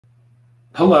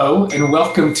Hello, and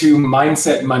welcome to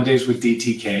Mindset Mondays with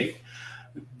DTK.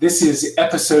 This is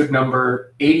episode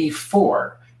number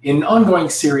 84 in an ongoing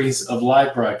series of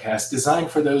live broadcasts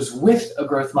designed for those with a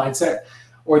growth mindset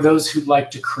or those who'd like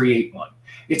to create one.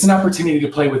 It's an opportunity to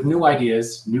play with new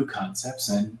ideas, new concepts,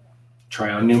 and try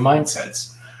on new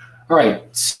mindsets. All right,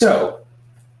 so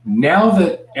now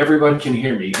that everyone can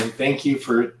hear me, and thank you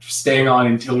for staying on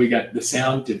until we got the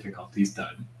sound difficulties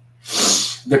done.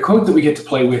 The quote that we get to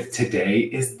play with today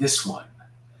is this one.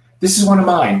 This is one of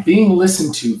mine. Being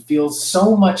listened to feels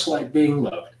so much like being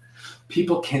loved.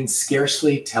 People can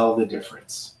scarcely tell the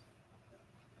difference.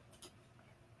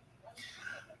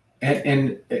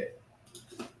 And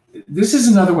this is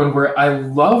another one where I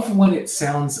love when it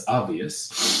sounds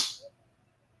obvious,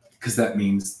 because that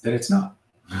means that it's not.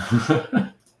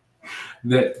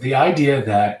 That the idea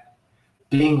that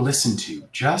being listened to,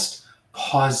 just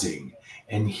pausing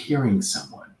and hearing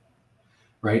someone,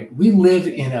 right? We live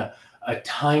in a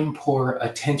time poor,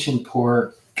 attention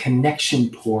poor, connection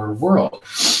poor world.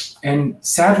 And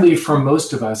sadly, for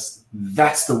most of us,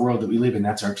 that's the world that we live in.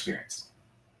 That's our experience.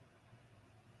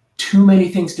 Too many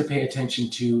things to pay attention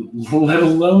to, let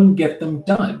alone get them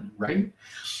done, right?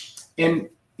 And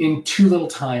in too little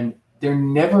time, there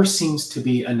never seems to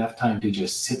be enough time to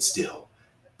just sit still,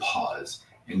 pause,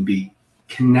 and be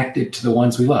connected to the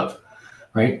ones we love,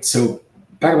 right? So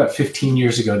back about 15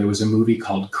 years ago, there was a movie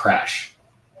called Crash.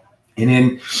 And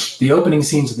in the opening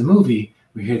scenes of the movie,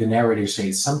 we hear the narrator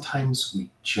say, sometimes we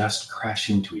just crash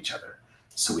into each other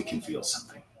so we can feel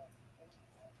something.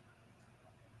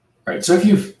 All right, so if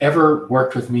you've ever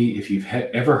worked with me, if you've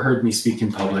ever heard me speak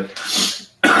in public,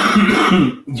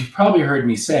 you've probably heard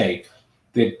me say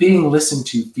that being listened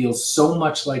to feels so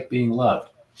much like being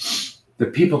loved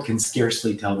that people can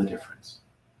scarcely tell the difference.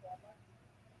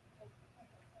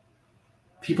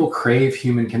 People crave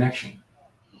human connection.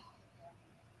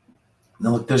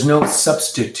 Now, look, there's no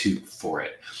substitute for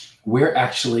it. We're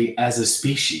actually, as a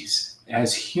species,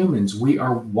 as humans, we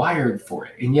are wired for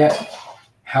it. And yet,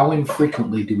 how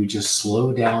infrequently do we just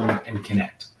slow down and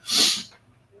connect?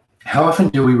 How often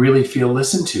do we really feel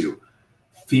listened to,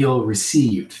 feel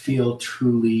received, feel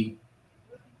truly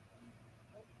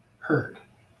heard?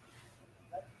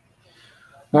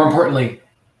 More importantly,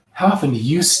 how often do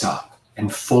you stop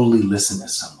and fully listen to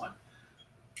someone,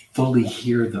 fully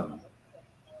hear them,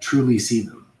 truly see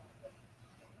them?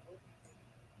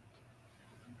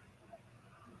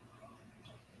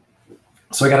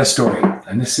 So I got a story,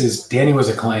 and this is, Danny was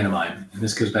a client of mine, and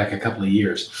this goes back a couple of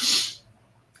years.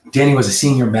 Danny was a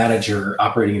senior manager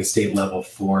operating at a state level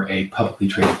for a publicly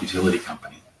traded utility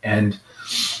company. And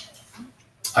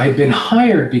I had been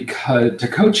hired to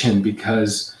coach him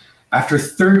because after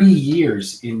 30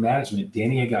 years in management,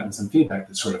 Danny had gotten some feedback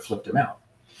that sort of flipped him out,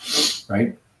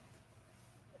 right?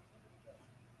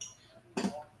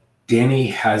 Danny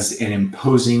has an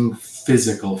imposing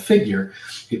physical figure,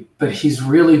 but he's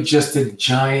really just a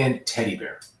giant teddy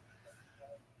bear.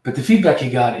 But the feedback he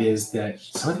got is that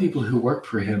some of the people who worked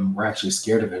for him were actually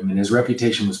scared of him, and his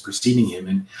reputation was preceding him.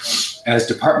 And as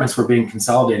departments were being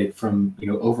consolidated from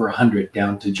over 100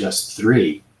 down to just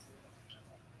 3,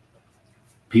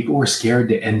 people were scared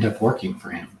to end up working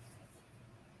for him.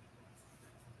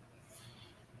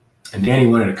 And Danny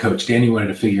wanted to coach. Danny wanted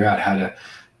to figure out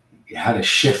how to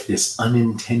shift this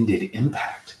unintended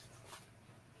impact.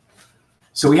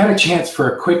 So we had a chance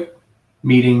for a quick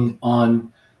meeting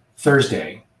on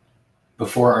Thursday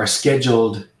before our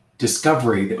scheduled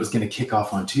discovery that was going to kick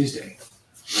off on Tuesday.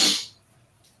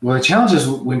 Well, the challenge is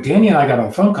when Danny and I got on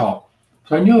the phone call,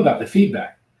 so I knew about the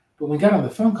feedback. But when we got on the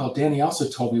phone call, Danny also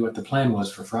told me what the plan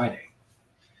was for Friday.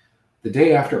 The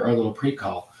day after our little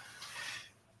pre-call,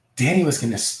 Danny was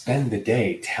going to spend the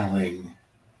day telling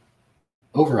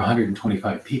over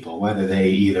 125 people whether they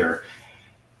either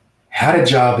had a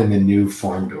job in the new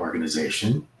formed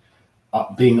organization,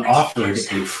 being offered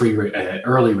a free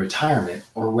early retirement,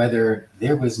 or whether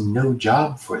there was no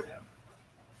job for them.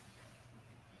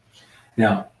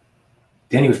 Now,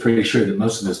 Danny was pretty sure that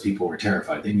most of those people were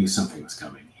terrified. They knew something was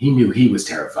coming. He knew he was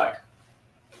terrified,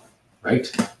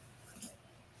 right?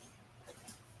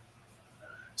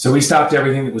 So we stopped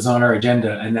everything that was on our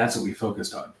agenda, and that's what we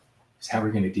focused on, is how we're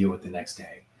going to deal with the next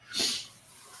day.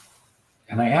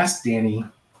 And I asked Danny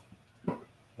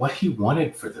what he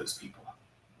wanted for those people.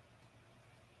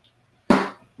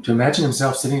 To imagine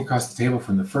himself sitting across the table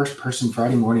from the first person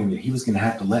Friday morning that he was going to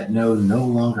have to let know no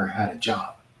longer had a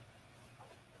job.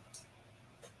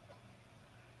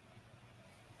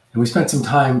 And we spent some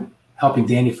time helping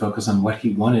Danny focus on what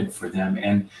he wanted for them.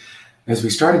 And as we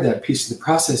started that piece of the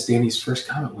process, Danny's first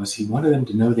comment was he wanted them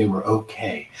to know they were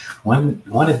okay. Wanted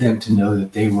them to know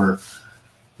that they were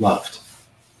loved.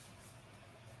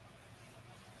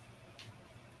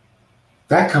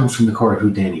 That comes from the core of who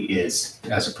Danny is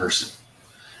as a person.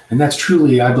 And that's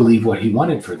truly, I believe, what he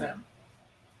wanted for them.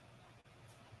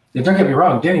 Now, don't get me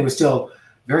wrong, Danny was still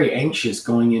very anxious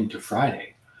going into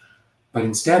Friday. But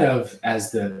instead of,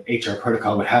 as the HR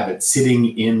protocol would have it,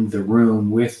 sitting in the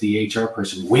room with the HR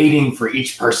person, waiting for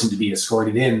each person to be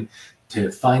escorted in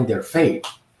to find their fate,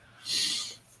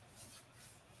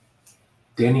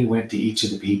 Danny went to each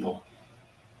of the people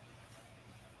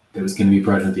that was going to be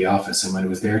brought into the office. And when it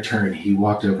was their turn, he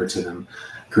walked over to them,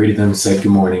 greeted them, said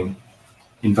good morning,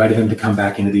 invited them to come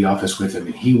back into the office with him.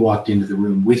 And he walked into the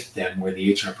room with them where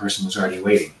the HR person was already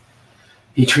waiting.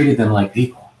 He treated them like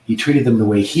people. He treated them the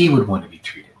way he would want to be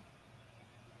treated.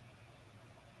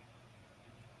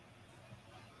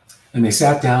 And they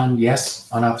sat down, yes,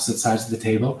 on opposite sides of the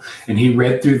table. And he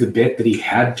read through the bit that he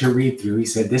had to read through. He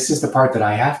said, this is the part that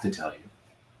I have to tell you.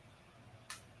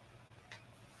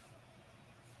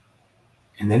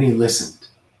 And then he listened.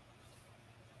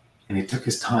 And he took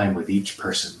his time with each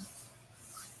person.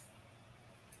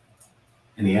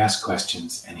 And he asked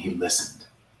questions and he listened.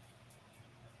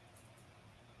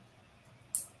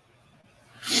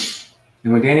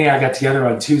 And when Danny and I got together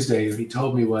on Tuesday, what he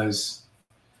told me was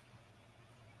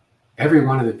every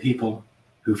one of the people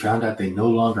who found out they no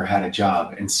longer had a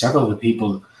job, and several of the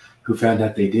people who found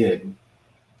out they did,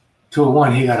 to a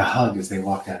one, he got a hug as they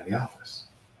walked out of the office.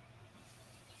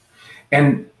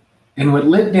 And what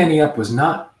lit Danny up was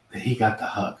not that he got the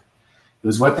hug. It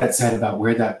was what that said about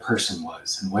where that person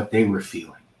was and what they were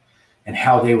feeling and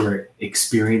how they were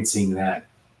experiencing that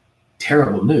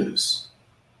terrible news.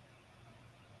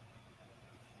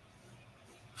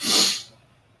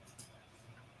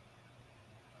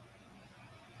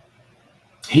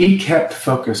 He kept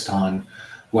focused on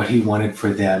what he wanted for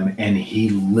them, and he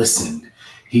listened.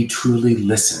 He truly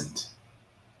listened.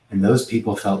 And those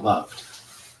people felt loved.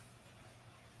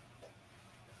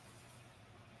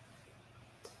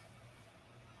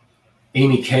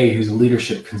 Amy Kay, who's a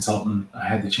leadership consultant, I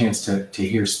had the chance to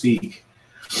hear speak.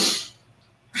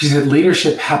 She said,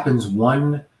 leadership happens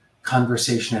one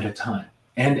conversation at a time.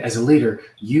 And as a leader,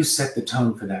 you set the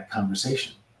tone for that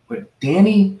conversation. What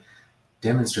Danny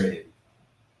demonstrated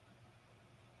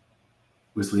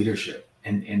was leadership.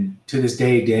 And to this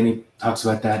day, Danny talks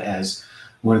about that as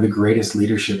one of the greatest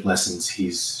leadership lessons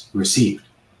he's received.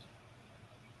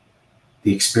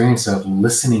 The experience of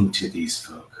listening to these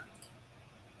folk,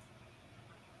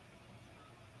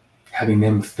 having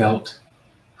them felt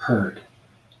heard,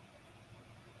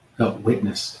 felt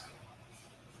witnessed,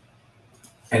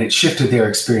 and it shifted their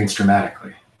experience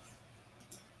dramatically.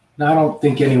 Now, I don't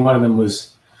think any one of them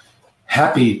was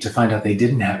happy to find out they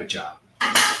didn't have a job,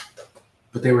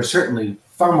 but they were certainly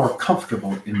far more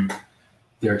comfortable in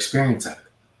their experience of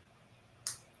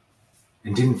it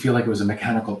and didn't feel like it was a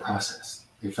mechanical process.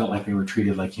 They felt like they were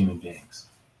treated like human beings.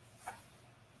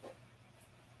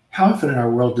 How often in our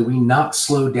world do we not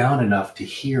slow down enough to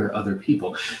hear other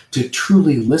people, to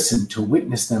truly listen, to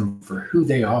witness them for who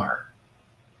they are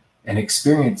and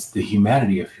experience the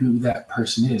humanity of who that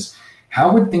person is?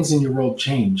 How would things in your world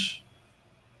change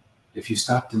if you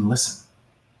stopped and listened?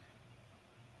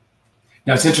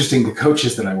 Now, it's interesting, the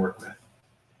coaches that I work with,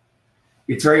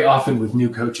 it's very often with new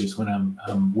coaches when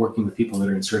I'm working with people that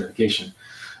are in certification,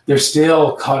 they're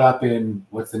still caught up in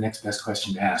what's the next best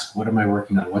question to ask? What am I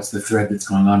working on? What's the thread that's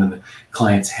going on in the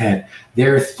client's head?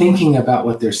 They're thinking about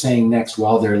what they're saying next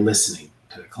while they're listening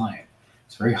to the client.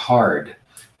 It's very hard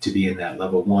to be in that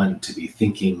level one, to be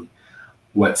thinking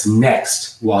what's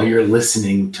next while you're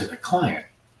listening to the client.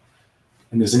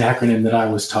 And there's an acronym that I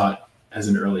was taught as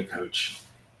an early coach.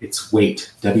 It's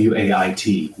WAIT,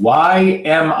 W-A-I-T. Why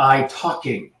am I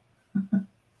talking?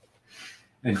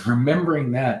 And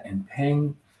remembering that and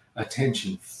paying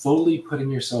attention, fully putting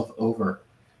yourself over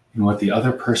in what the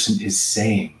other person is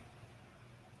saying,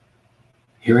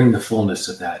 hearing the fullness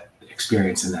of that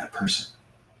experience in that person,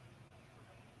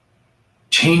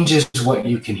 changes what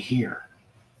you can hear.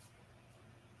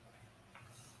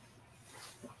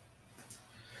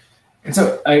 And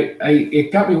so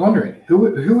it got me wondering, who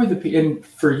are the, and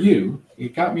for you,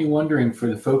 it got me wondering for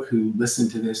the folk who listen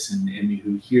to this and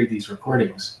who hear these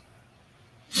recordings,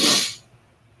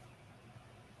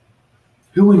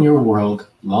 who in your world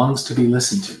longs to be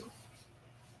listened to?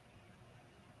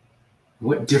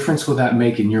 What difference will that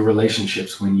make in your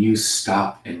relationships when you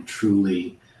stop and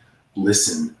truly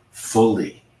listen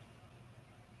fully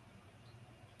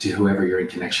to whoever you're in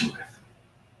connection with?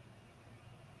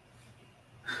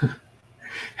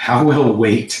 How will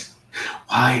wait?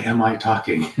 Why am I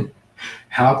talking?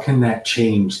 How can that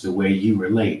change the way you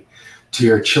relate? to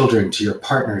your children, to your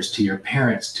partners, to your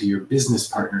parents, to your business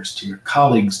partners, to your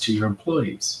colleagues, to your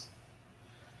employees,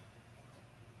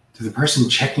 to the person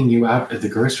checking you out at the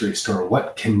grocery store?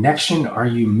 What connection are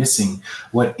you missing?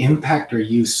 What impact are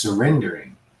you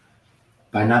surrendering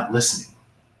by not listening?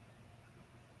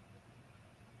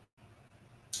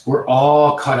 We're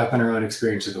all caught up in our own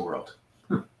experience of the world.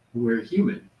 We're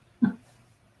human.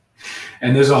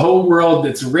 And there's a whole world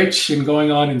that's rich and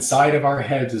going on inside of our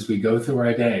heads as we go through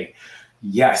our day.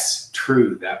 Yes,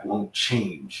 true, that won't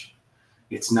change.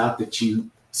 It's not that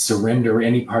you surrender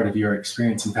any part of your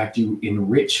experience. In fact, you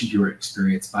enrich your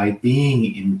experience by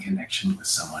being in connection with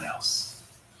someone else.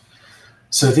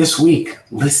 So this week,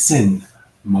 listen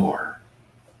more.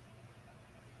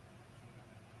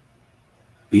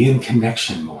 Be in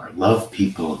connection more. Love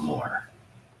people more.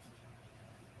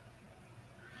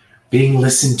 Being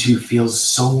listened to feels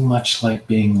so much like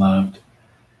being loved.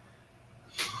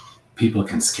 People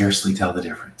can scarcely tell the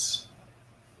difference.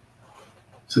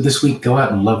 So this week, go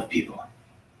out and love people.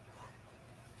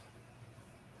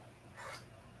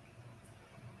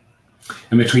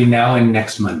 And between now and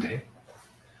next Monday,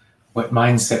 what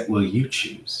mindset will you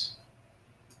choose?